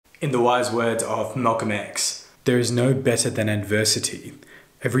In the wise words of Malcolm X, there is no better than adversity.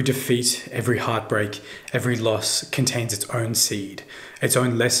 Every defeat, every heartbreak, every loss contains its own seed, its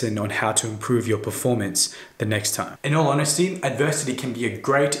own lesson on how to improve your performance the next time. In all honesty, adversity can be a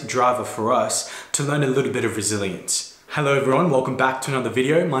great driver for us to learn a little bit of resilience. Hello everyone, welcome back to another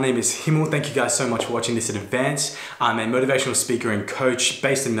video. My name is Himal. Thank you guys so much for watching this in advance. I'm a motivational speaker and coach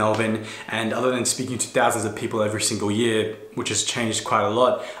based in Melbourne, and other than speaking to thousands of people every single year, which has changed quite a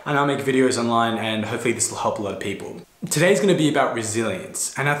lot, I now make videos online and hopefully this will help a lot of people. Today's going to be about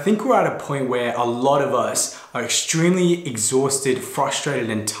resilience, and I think we're at a point where a lot of us are extremely exhausted,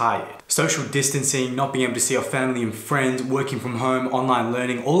 frustrated and tired. Social distancing, not being able to see our family and friends, working from home, online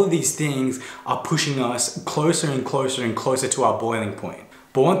learning, all of these things are pushing us closer and closer and closer to our boiling point.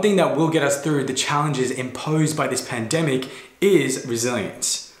 But one thing that will get us through the challenges imposed by this pandemic is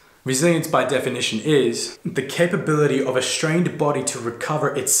resilience. Resilience by definition is the capability of a strained body to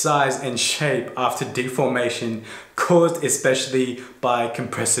recover its size and shape after deformation caused especially by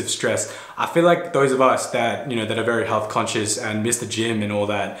compressive stress. I feel like those of us that, that are very health conscious and miss the gym and all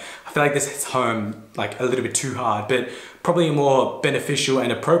that, I feel like this hits home like a little bit too hard, but probably a more beneficial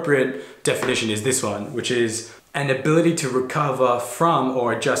and appropriate definition is this one, which is an ability to recover from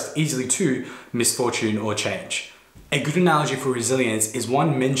or adjust easily to misfortune or change. A good analogy for resilience is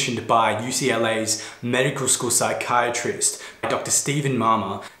one mentioned by UCLA's medical school psychiatrist, Dr. Stephen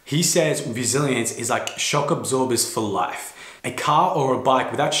Marmer. He says resilience is like shock absorbers for life. A car or a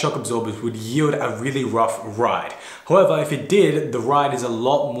bike without shock absorbers would yield a really rough ride. However, if it did, the ride is a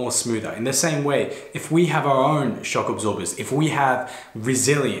lot more smoother. In the same way, if we have our own shock absorbers, if we have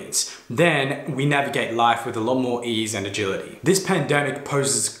resilience, then we navigate life with a lot more ease and agility. This pandemic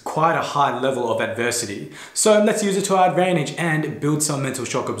poses quite a high level of adversity, so let's use it to our advantage and build some mental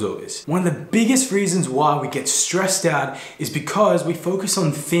shock absorbers. One of the biggest reasons why we get stressed out is because we focus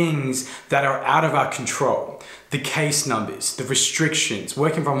on things that are out of our control. The case numbers, the restrictions,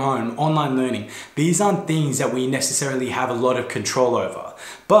 working from home, online learning, these aren't things that we necessarily have a lot of control over.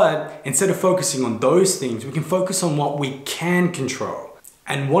 But instead of focusing on those things, we can focus on what we can control.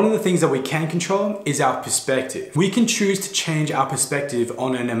 And one of the things that we can control is our perspective. We can choose to change our perspective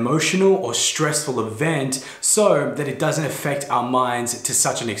on an emotional or stressful event so that it doesn't affect our minds to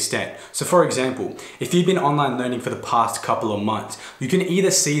such an extent. So for example, if you've been online learning for the past couple of months, you can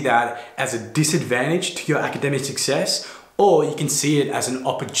either see that as a disadvantage to your academic success, or you can see it as an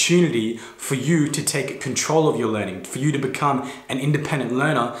opportunity for you to take control of your learning, for you to become an independent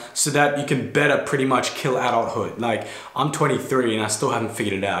learner so that you can better pretty much kill adulthood. Like, I'm 23 and I still haven't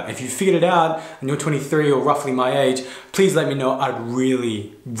figured it out. If you figured it out and you're 23 or roughly my age, please let me know. I'd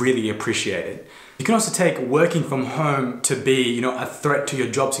really, really appreciate it. You can also take working from home to be, a threat to your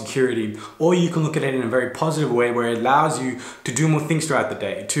job security, or you can look at it in a very positive way where it allows you to do more things throughout the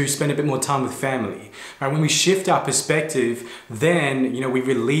day, to spend a bit more time with family. Right? When we shift our perspective, then, we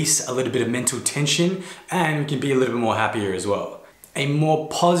release a little bit of mental tension and we can be a little bit more happier as well. A more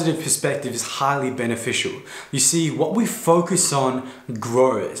positive perspective is highly beneficial. You see, what we focus on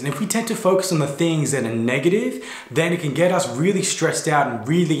grows. And if we tend to focus on the things that are negative, then it can get us really stressed out and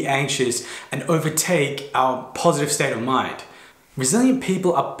really anxious and overtake our positive state of mind. Resilient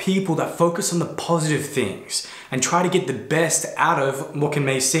people are people that focus on the positive things and try to get the best out of what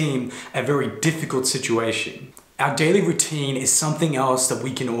may seem a very difficult situation. Our daily routine is something else that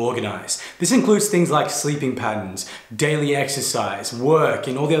we can organize. This includes things like sleeping patterns, daily exercise, work,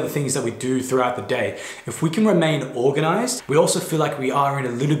 and all the other things that we do throughout the day. If we can remain organized, we also feel like we are in a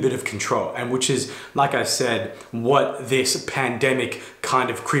little bit of control, and which is, like I said, what this pandemic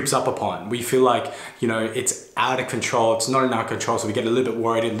kind of creeps up upon. We feel like, it's out of control, it's not in our control, so we get a little bit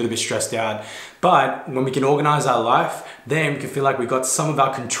worried, a little bit stressed out. But when we can organize our life, then we can feel like we got some of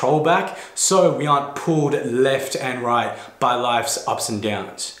our control back, so we aren't pulled left and right by life's ups and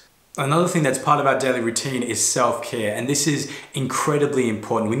downs. Another thing that's part of our daily routine is self-care, and this is incredibly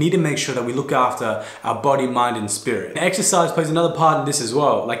important. We need to make sure that we look after our body, mind, and spirit. And exercise plays another part in this as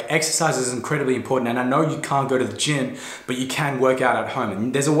well. Like, exercise is incredibly important, and I know you can't go to the gym, but you can work out at home.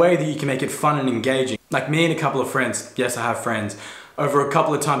 And there's a way that you can make it fun and engaging. Like me and a couple of friends, yes, I have friends, over a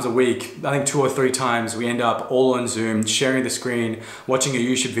couple of times a week, I think 2 or 3 times, we end up all on Zoom, sharing the screen, watching a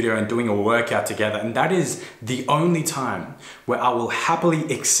YouTube video and doing a workout together. And that is the only time where I will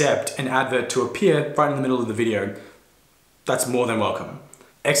happily accept an advert to appear right in the middle of the video. That's more than welcome.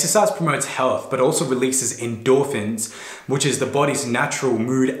 Exercise promotes health, but also releases endorphins, which is the body's natural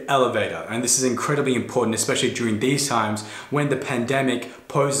mood elevator. And this is incredibly important, especially during these times when the pandemic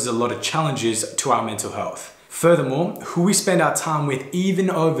poses a lot of challenges to our mental health. Furthermore, who we spend our time with, even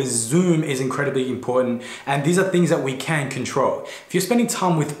over Zoom, is incredibly important, and these are things that we can control. If you're spending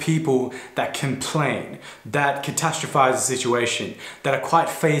time with people that complain, that catastrophize the situation, that are quite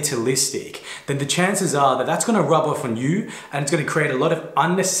fatalistic, then the chances are that that's going to rub off on you, and it's going to create a lot of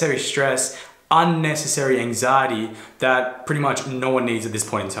unnecessary stress, unnecessary anxiety that pretty much no one needs at this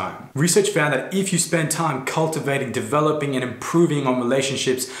point in time. Research found that if you spend time cultivating, developing, and improving on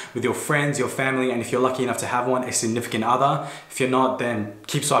relationships with your friends, your family, and if you're lucky enough to have one, a significant other, if you're not, then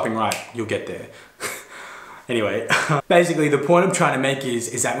keep swiping right, you'll get there. Anyway, basically the point I'm trying to make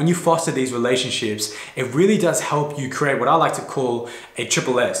is that when you foster these relationships, it really does help you create what I like to call a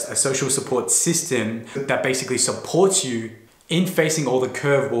triple S, a social support system that basically supports you in facing all the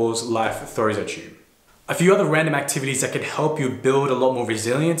curveballs life throws at you. A few other random activities that can help you build a lot more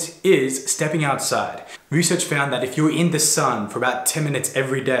resilience is stepping outside. Research found that if you're in the sun for about 10 minutes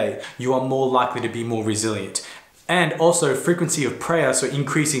every day, you are more likely to be more resilient. And also frequency of prayer, so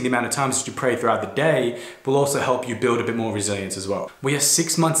increasing the amount of times that you pray throughout the day, will also help you build a bit more resilience as well. We are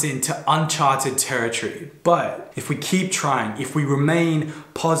 6 months into uncharted territory, but if we keep trying, if we remain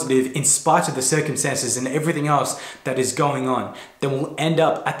positive in spite of the circumstances and everything else that is going on, then we'll end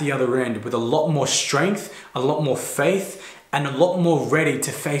up at the other end with a lot more strength, a lot more faith, and a lot more ready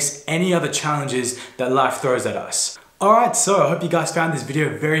to face any other challenges that life throws at us. Alright, so I hope you guys found this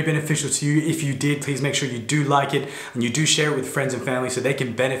video very beneficial to you. If you did, please make sure you do like it and you do share it with friends and family so they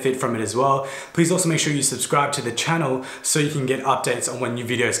can benefit from it as well. Please also make sure you subscribe to the channel so you can get updates on when new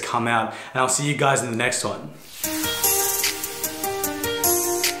videos come out, and I'll see you guys in the next one.